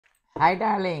Hi,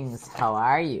 darlings. How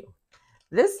are you?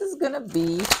 This is going to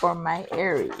be for my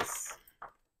Aries.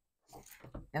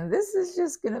 And this is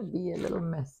just going to be a little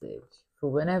message for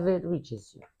whenever it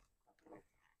reaches you.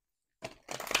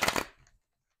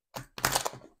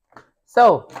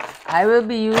 So, I will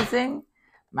be using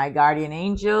my Guardian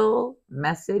Angel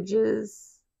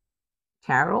Messages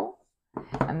Tarot.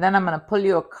 And then I'm going to pull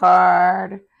you a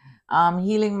card.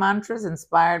 Healing mantras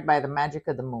inspired by the magic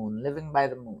of the moon. Living by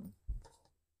the moon.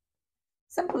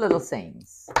 Simple little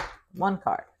sayings. One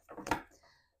card.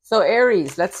 So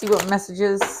Aries, let's see what message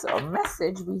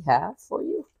we have for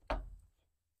you.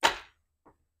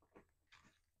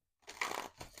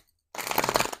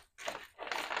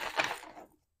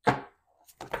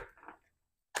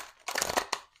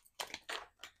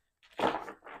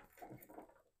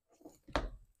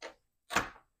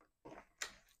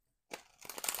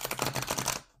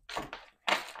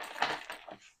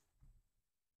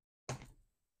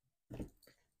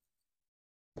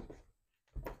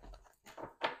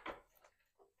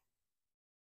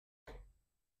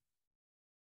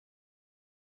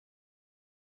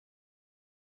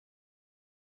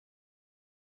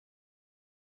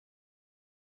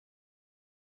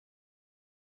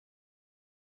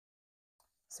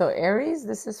 So Aries,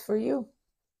 this is for you.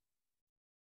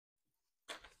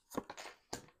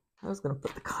 I was going to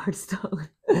put the cards down.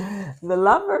 The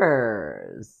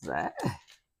Lovers.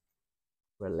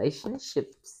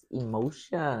 Relationships,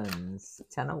 emotions,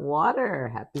 Ten of Water,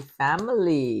 happy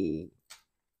family,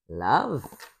 love.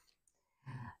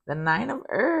 The Nine of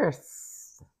Earths.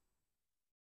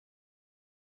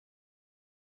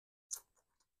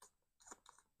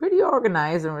 Pretty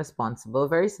organized and responsible,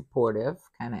 very supportive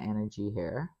kind of energy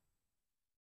here.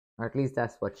 Or at least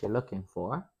that's what you're looking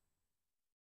for.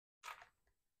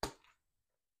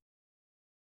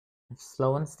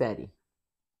 Slow and steady.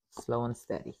 Slow and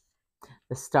steady.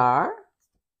 The Star.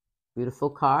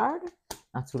 Beautiful card.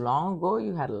 Not too long ago,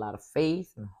 you had a lot of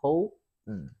faith and hope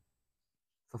and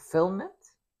fulfillment.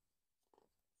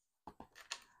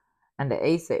 And the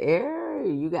Ace of Air,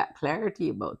 you got clarity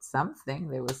about something.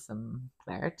 There was some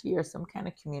clarity or some kind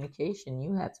of communication.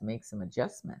 You had to make some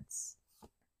adjustments.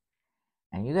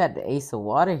 And you got the Ace of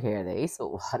Water here. The Ace of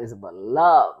Water is about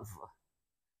love.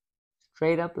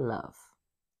 Straight up love.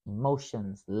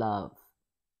 Emotions, love.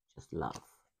 Just love.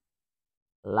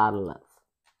 A lot of love.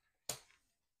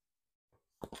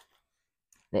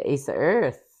 The Ace of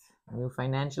Earth. New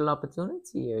financial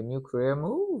opportunity or new career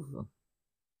move.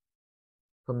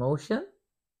 Promotion.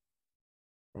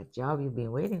 That job you've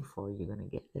been waiting for, you're going to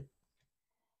get it.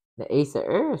 The Ace of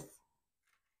Earth.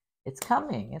 It's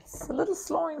coming. It's a little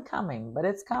slow in coming, but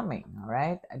it's coming, all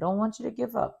right? I don't want you to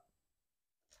give up.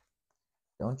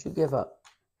 Don't you give up.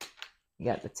 You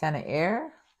got the Ten of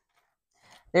Air.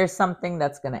 There's something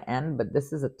that's going to end, but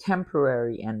this is a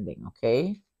temporary ending,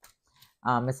 okay?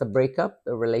 It's a breakup,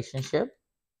 a relationship.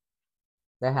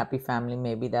 The happy family,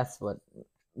 maybe that's what,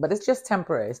 but it's just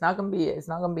temporary. It's not gonna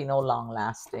be no long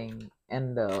lasting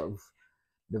end of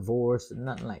divorce,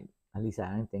 nothing like, at least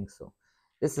I don't think so.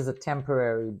 This is a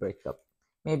temporary breakup.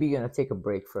 Maybe you're gonna take a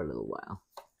break for a little while.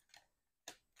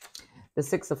 The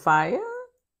Six of Fire,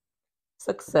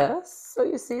 success. So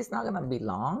you see, it's not gonna be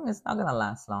long. It's not gonna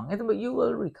last long. But you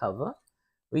will recover,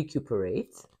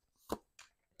 recuperate.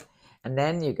 And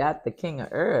then you got the King of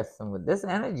Earth. And with this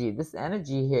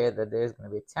energy here that there's going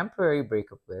to be a temporary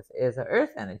breakup with is an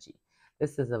Earth energy.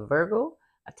 This is a Virgo,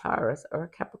 a Taurus, or a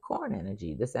Capricorn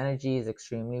energy. This energy is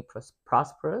extremely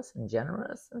prosperous and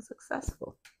generous and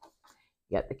successful.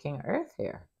 You got the King of Earth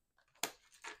here.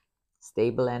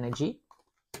 Stable energy.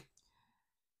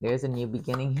 There's a new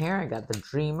beginning here. I got the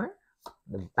Dreamer,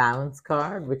 the Balance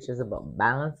card, which is about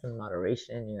balance and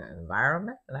moderation in your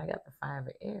environment. And I got the Five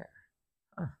of Air.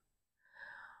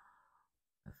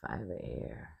 The Five of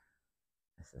Air.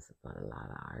 This is about a lot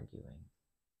of arguing.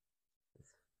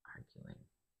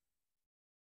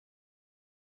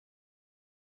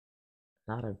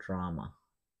 A lot of drama.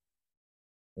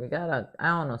 We gotta, I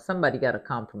don't know, somebody gotta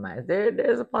compromise.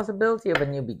 There's a possibility of a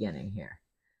new beginning here.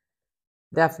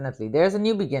 Definitely. There's a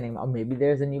new beginning. Or maybe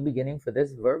there's a new beginning for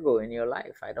this Virgo in your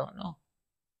life. I don't know.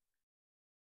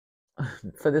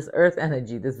 For this Earth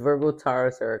energy, this Virgo,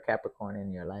 Taurus, or Capricorn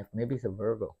in your life. Maybe it's a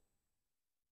Virgo.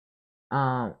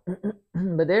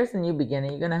 But there's a new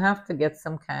beginning. You're gonna have to get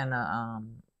some kind of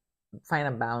find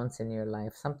a balance in your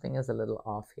life. Something is a little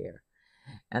off here,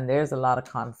 and there's a lot of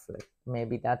conflict.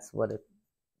 Maybe that's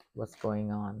what's going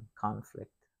on.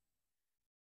 Conflict.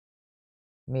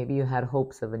 Maybe you had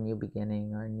hopes of a new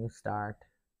beginning or a new start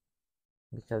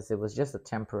because it was just a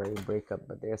temporary breakup,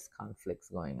 but there's conflicts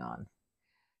going on.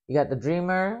 You got the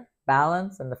Dreamer,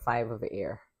 Balance, and the Five of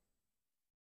Air.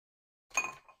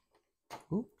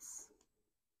 Oops.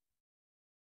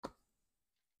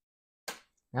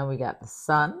 Now we got the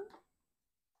Sun.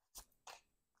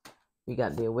 We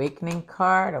got the Awakening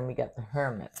card, and we got the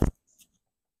Hermit.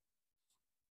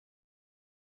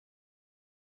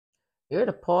 You're at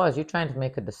a pause. You're trying to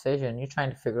make a decision. You're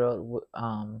trying to figure out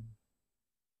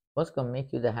what's going to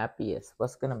make you the happiest.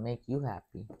 What's going to make you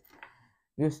happy.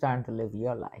 You're starting to live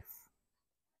your life.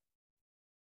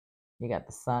 You got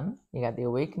the Sun. You got the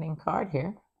Awakening card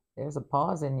here. There's a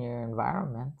pause in your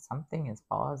environment. Something is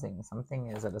pausing. Something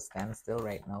is at a standstill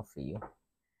right now for you.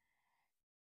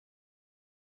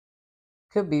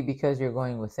 Could be because you're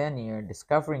going within. You're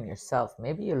discovering yourself.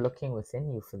 Maybe you're looking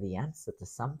within you for the answer to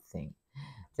something.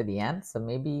 To the answer.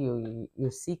 Maybe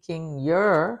you're seeking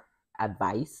your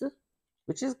advice,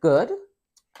 which is good.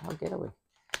 I'll get away.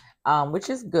 Which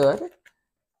is good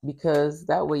because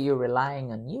that way you're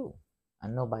relying on you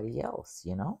and nobody else,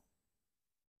 you know.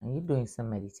 And you're doing some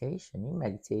meditation. You're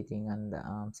meditating on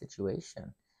the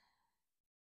situation.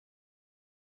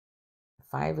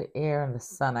 5 of air and the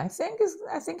Sun. I think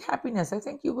happiness. I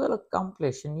think you will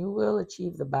accomplish and you will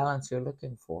achieve the balance you're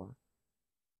looking for.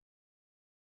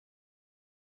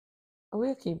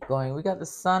 We'll keep going. We got the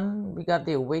Sun, we got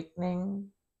the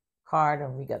Awakening card,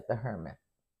 and we got the Hermit.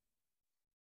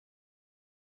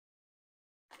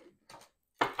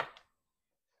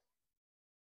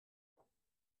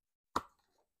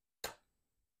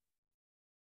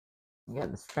 You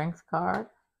got the Strength card,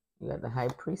 you got the High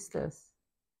Priestess,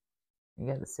 you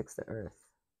got the 6 of Earth.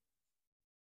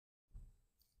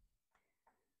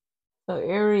 So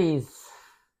Aries,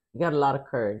 you got a lot of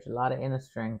courage, a lot of inner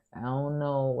strength. I don't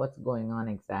know what's going on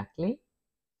exactly,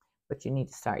 but you need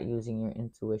to start using your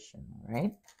intuition, all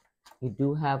right? You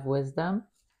do have wisdom.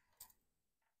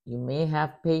 You may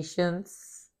have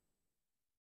patience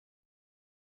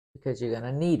because you're going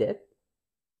to need it.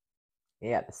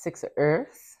 You got the 6 of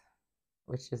Earth,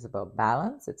 which is about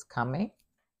balance. It's coming.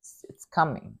 It's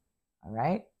coming, all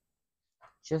right?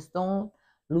 Just don't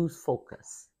lose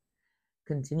focus.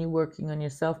 Continue working on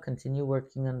yourself. Continue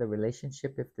working on the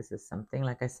relationship if this is something.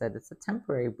 Like I said, it's a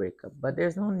temporary breakup, but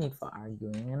there's no need for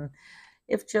arguing. And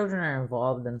if children are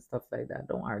involved and stuff like that,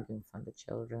 don't argue in front of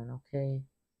children, okay?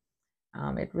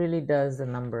 It really does a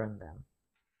number on them,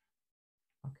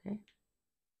 okay?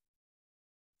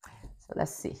 So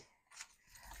let's see.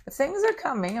 But things are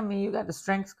coming. I mean, you got the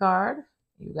Strength card,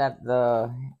 you got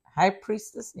the High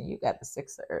Priestess, and you got the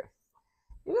 6 of Earth.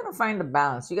 You're going to find the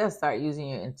balance. You got to start using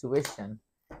your intuition.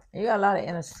 And you got a lot of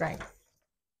inner strength.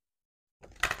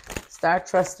 Start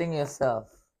trusting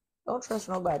yourself. Don't trust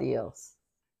nobody else.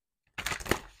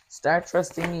 Start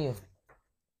trusting you.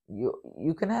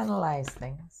 You can analyze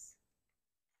things.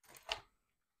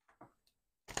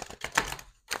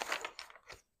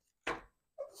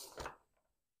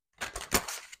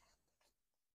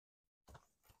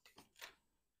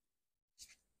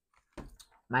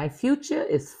 My future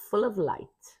is full of light.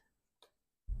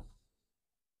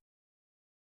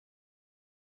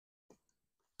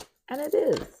 And it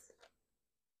is.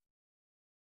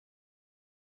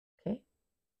 Okay?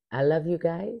 I love you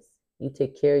guys. You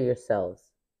take care of yourselves.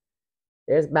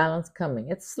 There's balance coming.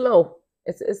 It's slow.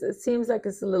 It seems like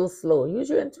it's a little slow. Use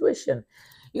your intuition.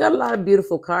 You got a lot of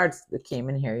beautiful cards that came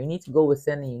in here. You need to go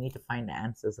within and you need to find the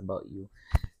answers about you.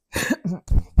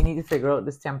 You need to figure out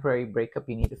this temporary breakup.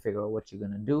 You need to figure out what you're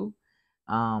going to do.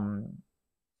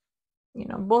 You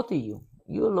know, both of you.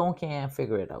 You alone can't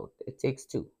figure it out. It takes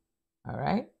two. All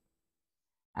right?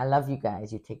 I love you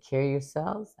guys. You take care of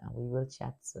yourselves and we will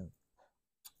chat soon.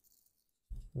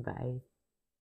 Bye.